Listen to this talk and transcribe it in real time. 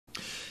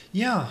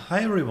Yeah,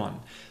 hi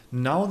everyone.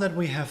 Now that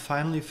we have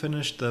finally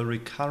finished the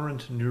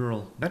recurrent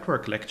neural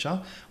network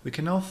lecture, we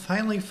can now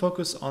finally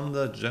focus on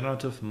the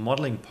generative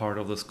modeling part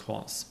of this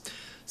course.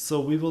 So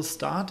we will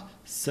start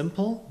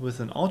simple with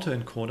an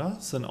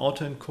autoencoder. So an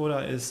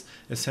autoencoder is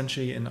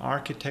essentially an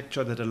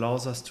architecture that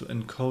allows us to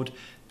encode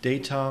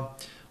data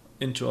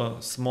into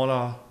a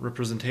smaller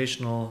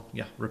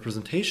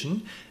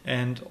representation.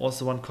 And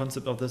also one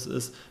concept of this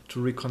is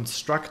to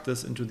reconstruct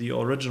this into the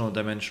original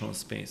dimensional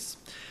space.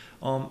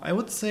 I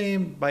would say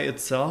by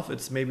itself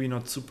it's maybe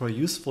not super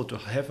useful to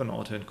have an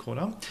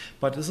autoencoder,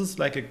 but this is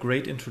like a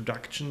great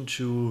introduction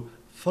to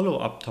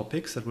follow-up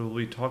topics that we'll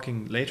be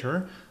talking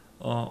later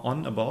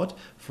on about.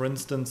 For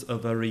instance, a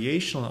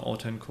variational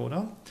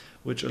autoencoder,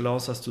 which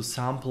allows us to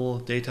sample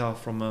data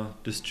from a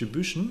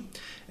distribution.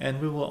 And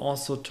we will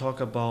also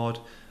talk about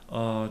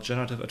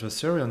generative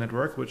adversarial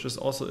network, which is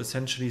also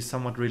essentially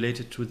somewhat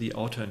related to the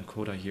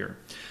autoencoder here.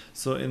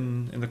 So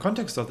in the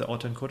context of the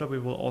autoencoder, we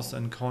will also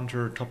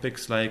encounter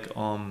topics like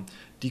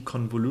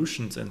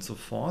deconvolutions and so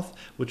forth,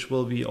 which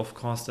will be, of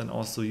course, then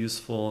also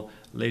useful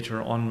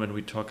later on when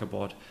we talk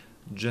about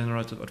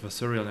generative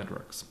adversarial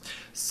networks.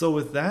 So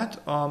with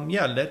that,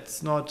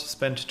 let's not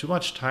spend too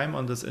much time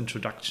on this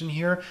introduction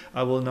here.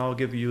 I will now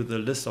give you the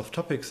list of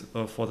topics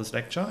for this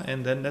lecture,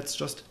 and then let's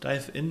just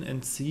dive in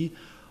and see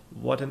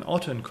what an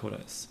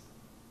autoencoder is.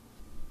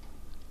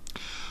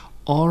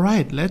 All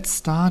right, let's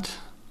start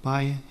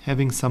by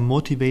having some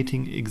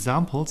motivating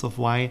examples of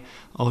why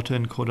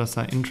autoencoders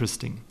are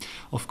interesting.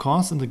 Of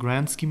course, in the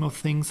grand scheme of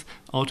things,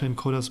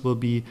 autoencoders will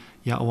be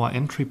our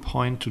entry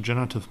point to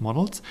generative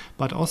models,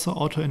 but also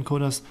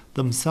autoencoders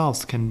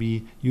themselves can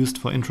be used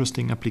for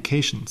interesting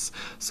applications.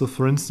 So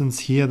for instance,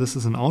 here this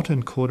is an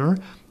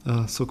autoencoder,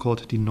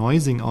 so-called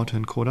denoising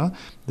autoencoder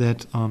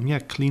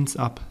that cleans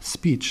up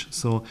speech.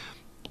 So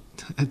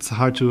it's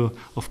hard to,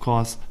 of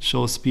course,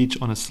 show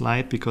speech on a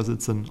slide because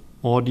it's an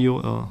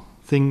audio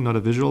thing, not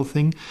a visual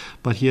thing.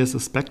 But here's a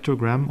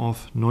spectrogram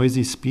of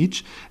noisy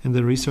speech, and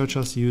the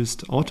researchers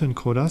used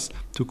autoencoders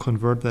to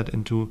convert that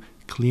into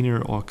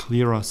cleaner or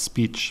clearer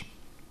speech.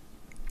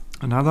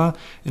 Another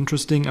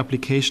interesting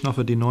application of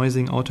a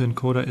denoising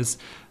autoencoder is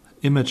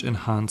image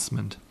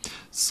enhancement.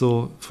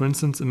 So, for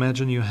instance,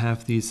 imagine you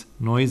have these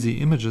noisy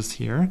images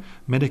here,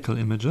 medical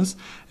images,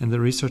 and the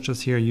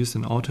researchers here use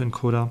an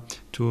autoencoder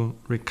to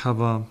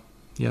recover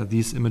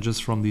these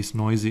images from these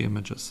noisy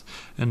images.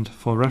 And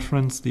for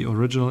reference, the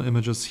original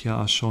images here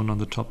are shown on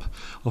the top.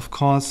 Of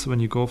course,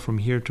 when you go from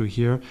here to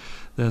here,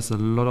 there's a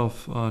lot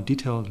of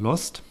detail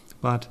lost,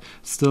 but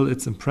still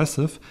it's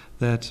impressive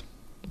that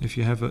if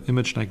you have an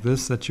image like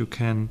this, that you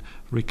can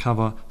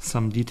recover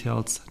some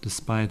details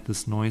despite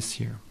this noise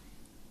here.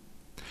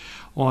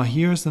 Or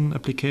here's an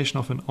application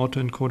of an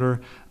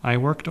autoencoder I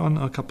worked on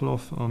a couple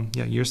of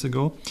years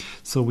ago.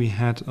 So we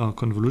had a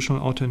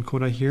convolutional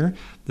autoencoder here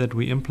that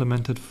we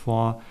implemented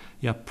for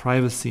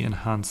privacy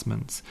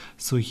enhancements.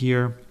 So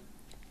here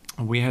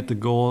we had the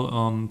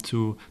goal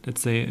to,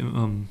 let's say,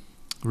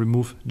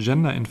 remove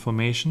gender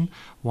information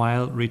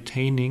while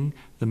retaining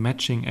the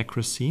matching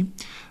accuracy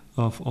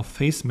of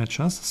face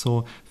matchers.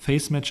 So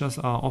face matchers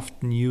are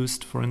often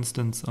used, for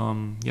instance,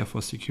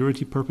 for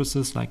security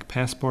purposes like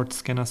passport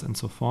scanners and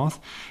so forth.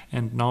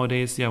 And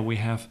nowadays, we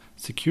have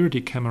security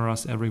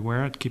cameras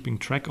everywhere keeping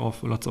track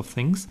of lots of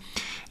things.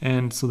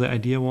 And so the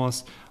idea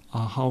was,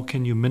 how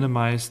can you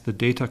minimize the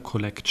data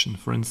collection?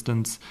 For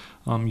instance,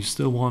 you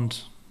still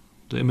want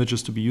the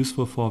images to be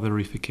useful for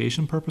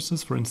verification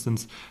purposes. For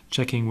instance,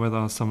 checking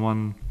whether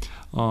someone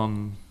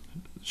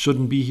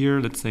shouldn't be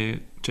here, let's say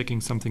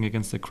checking something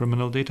against a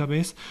criminal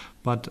database,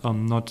 but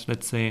not,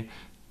 let's say,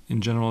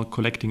 in general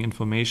collecting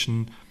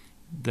information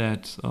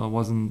that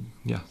wasn't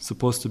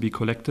supposed to be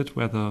collected,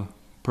 where the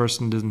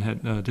person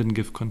didn't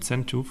give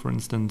consent to, for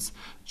instance,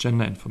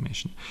 gender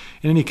information.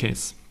 In any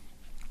case,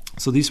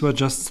 so these were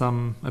just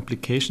some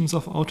applications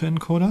of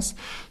autoencoders.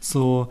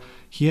 So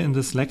here in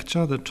this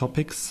lecture, the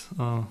topics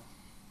are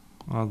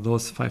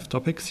those 5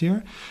 topics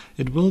here.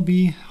 It will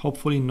be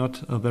hopefully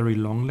not a very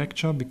long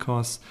lecture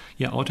because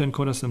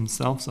autoencoders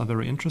themselves are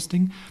very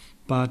interesting,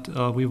 but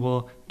we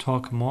will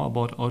talk more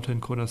about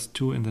autoencoders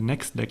too in the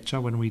next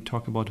lecture when we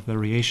talk about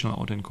variational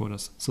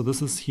autoencoders. So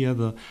this is here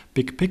the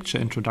big picture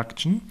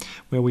introduction,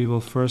 where we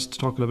will first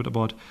talk a little bit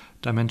about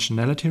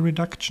dimensionality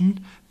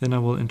reduction. Then I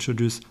will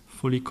introduce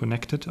fully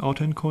connected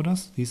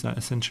autoencoders. These are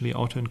essentially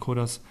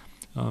autoencoders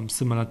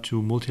similar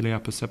to multi-layer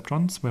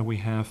perceptrons, where we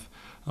have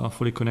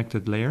fully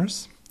connected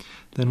layers.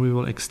 Then we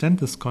will extend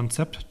this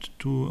concept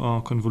to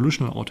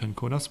convolutional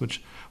autoencoders,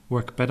 which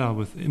work better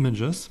with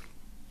images.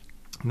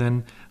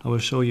 Then I will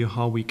show you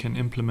how we can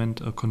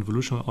implement a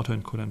convolutional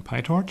autoencoder in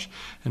PyTorch.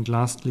 And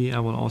lastly, I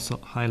will also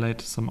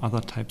highlight some other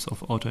types of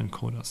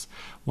autoencoders.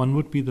 One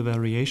would be the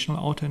variational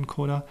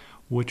autoencoder,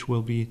 which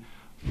we'll be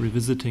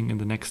revisiting in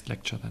the next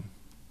lecture then.